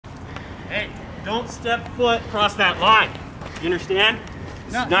Hey, don't step foot across that line. You understand?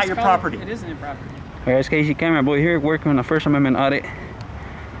 It's not your property. It isn't your property. Alright, it's Casey Camera Boy here working on the First Amendment audit.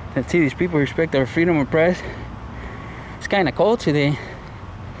 Let's see, these people respect our freedom of press. It's kind of cold today,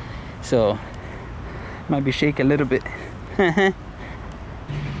 so might be shaking a little bit. Guys,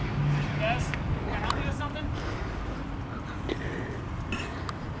 can I help you with something?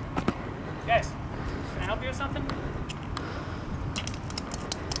 Guys, can I help you with something?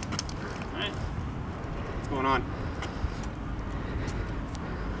 Alright. What's going on?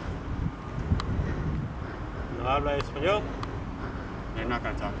 No habla español? They're not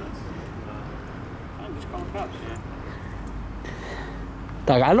going to talk to us. I'm just calling cops. Yeah.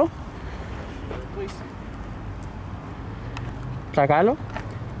 Tagalog? Please. Tagalog?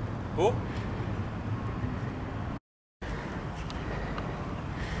 Who?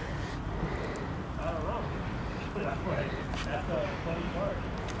 I don't know. That's a funny part.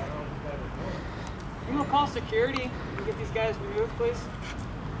 You want to call security and get these guys removed, please?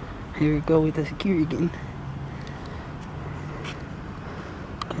 Here we go with the security again.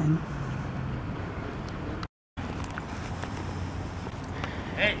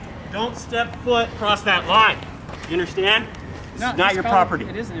 Hey, don't step foot across that line. You understand? It's not your property.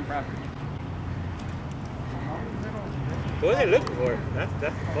 It isn't your property. What are they looking for? That's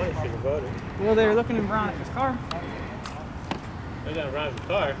the funny thing about it. Well, they were looking around his car. They got around the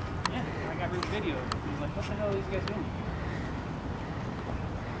car. Yeah, I got real video. He's like, what the hell are these guys doing?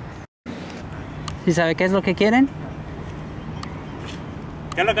 ¿Sí sabe qué es lo que quieren?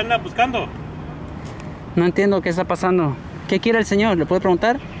 ¿Qué es lo que andan buscando? No entiendo qué está pasando. ¿Qué quiere el señor? ¿Le puede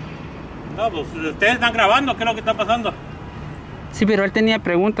preguntar? No, pues ustedes están grabando. ¿Qué es lo que está pasando? Sí, pero él tenía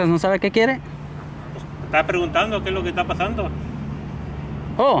preguntas. ¿No sabe qué quiere? Pues está preguntando qué es lo que está pasando.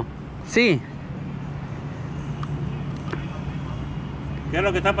 Oh, sí. ¿Qué es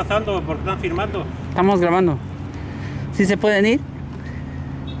lo que está pasando? ¿Por qué están filmando? Estamos grabando. ¿Sí se pueden ir?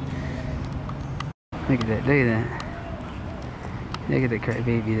 Look at that, look at that. Look at the cry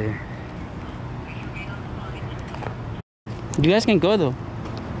baby there. You guys can go though.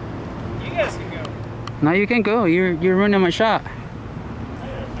 You guys can go. No, you can go. You're ruining my shot.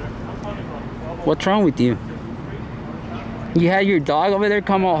 What's wrong with you? You had your dog over there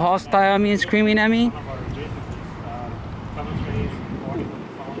come all hostile at me and screaming at me?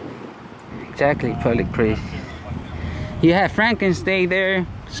 Exactly, public praise. You had Frankenstein there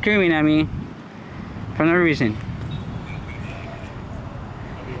screaming at me for no reason.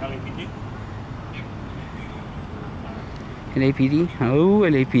 LAPD? Oh,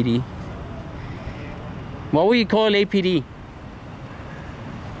 LAPD. What will you call LAPD?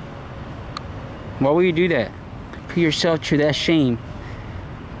 Why will you do that? Put yourself through that shame.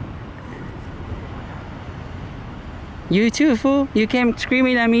 You too, fool. You came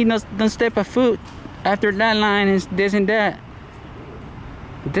screaming at me, don't step a foot after that line and this and that.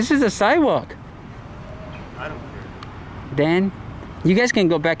 This is a sidewalk. I don't care. Then, you guys can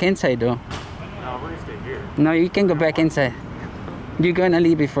go back inside though. No, we're gonna stay here. No, you can go back inside. You're gonna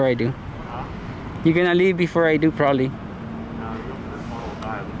leave before I do. Huh? You're gonna leave before I do, probably. No, this one will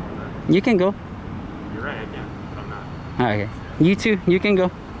die before that. You can go. You're right, I can, but I'm not. Okay. You too. You can go.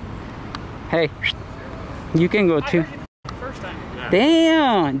 Hey, you can go too. First time. Yeah.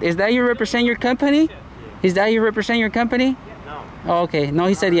 Damn. Is that you represent your company? Is that you represent your company? No. Oh, okay. No,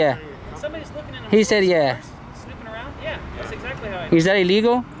 he said yeah. Somebody's looking in a He said yeah. snooping around? Yeah, that's exactly how I do. Is that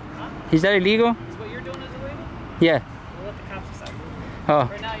illegal? Huh? Is that illegal? Is what you're doing is illegal? Yeah. We'll let the cops decide. Oh.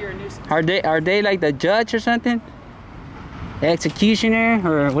 Right now you're a nuisance. Are they like the judge or something? Executioner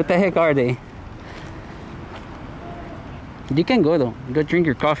or what the heck are they? You can go though. Go drink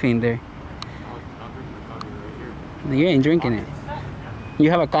your coffee in there. I'll drink my coffee right here. You ain't drinking it. You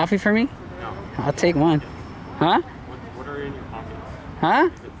have a coffee for me? No. I'll take one. Huh? What are in your pockets? Huh?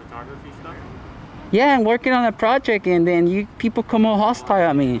 Is it photography stuff? Yeah, I'm working on a project and then you people come all hostile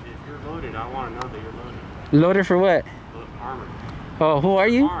at me. If you're loaded, I want to know that you're loaded. Loaded for what? Armor. Oh, who are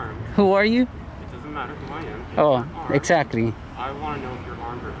you? Armed. Who are you? It doesn't matter who I am. If Oh, you're armed, exactly. I want to know if you're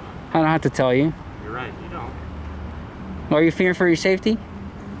armed or not. I don't have to tell you. You're right, you don't. Are you fearing for your safety?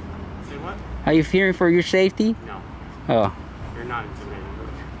 Say what? Are you fearing for your safety? No. Oh, You're not intimidating.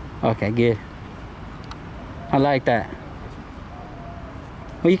 okay, good. I like that.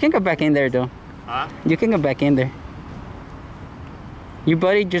 Well, you can go back in there though. Huh? You can go back in there. Your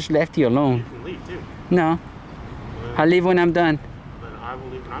buddy just left you You alone. can leave too. No, But, I'll leave when I'm done. but I will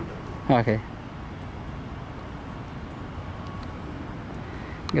leave when I'm done. Okay.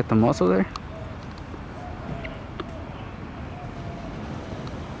 Got the muscle there.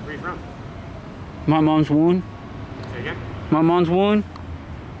 Where are you from? My mom's wound. Say again? My mom's wound.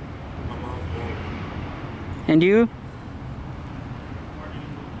 My And you?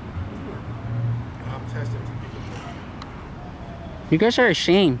 I'm testing. You guys are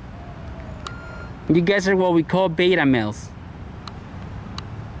ashamed. You guys are what we call beta males.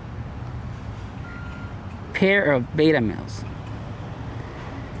 Pair of beta males.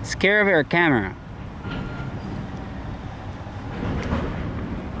 Scared of our camera.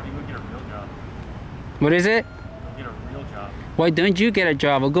 What is it? Get a real job. Why don't you get a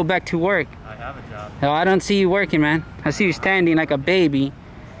job? Or go back to work? I have a job. No, I don't see you working, man. I see you standing like a baby,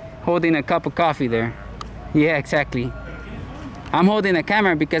 holding a cup of coffee there. Yeah, exactly. I'm holding the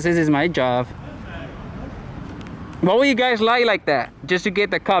camera because this is my job. Why would you guys lie like that? Just to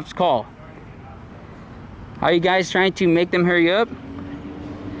get the cops call? Are you guys trying to make them hurry up?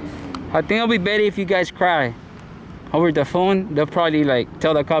 I think it'll be better if you guys cry. Over the phone, they'll probably like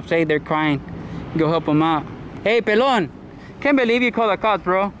tell the cops, hey, they're crying. Go help them out. Hey, Pelon. Can't believe you called the cops,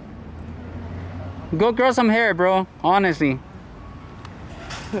 bro. Go grow some hair, bro. Honestly.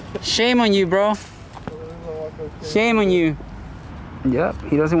 Shame on you, bro. Shame on you. Yep,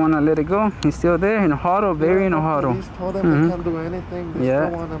 he doesn't want to let it go. He's still there in a huddle, very in a huddle. He's told them they can't do anything. They still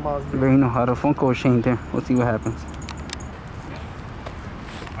want him out here. Very in a huddle. Phone call Shane there. We'll see what happens.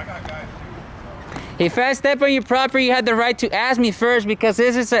 If I step on your property, you have the right to ask me first because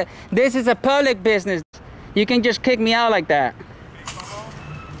this is a public business. You can just kick me out like that.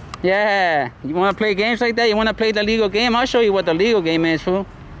 Yeah. You want to play games like that? You want to play the legal game? I'll show you what the legal game is, fool.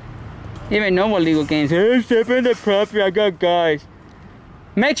 You even know what legal games. Hey, step on the property. I got guys.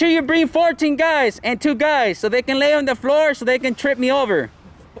 Make sure you bring 14 guys and 2 guys so they can lay on the floor so they can trip me over.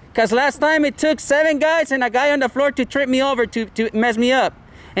 Because last time it took 7 guys and a guy on the floor to trip me over to mess me up.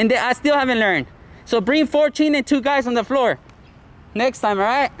 And I still haven't learned. So bring 14 and 2 guys on the floor. Next time, all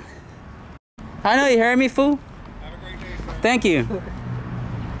right? I know you heard me, fool. Have a great day, sir. Thank you.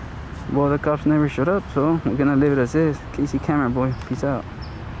 Well, the cops never showed up, so we're gonna leave it as is. Casey Camera Boy, peace out.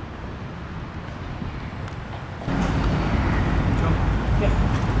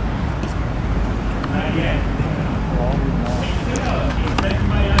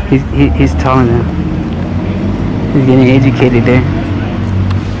 He's telling them. He's getting educated there.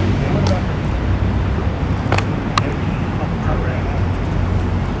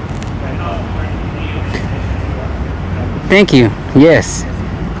 Thank you. Yes.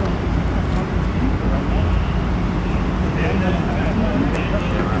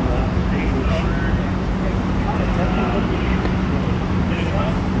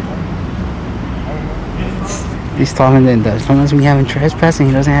 He's telling them that as long as we haven't trespassing,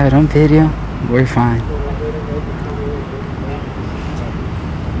 he doesn't have it on video, we're fine.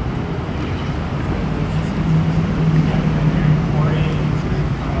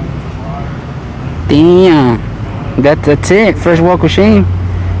 Damn. That's it. First walk of shame.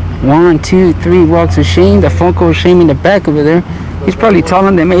 1, 2, 3 walks of shame. The phone call shame in the back over there. He's probably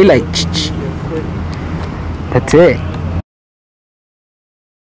telling them, hey, like, ch-ch. That's it.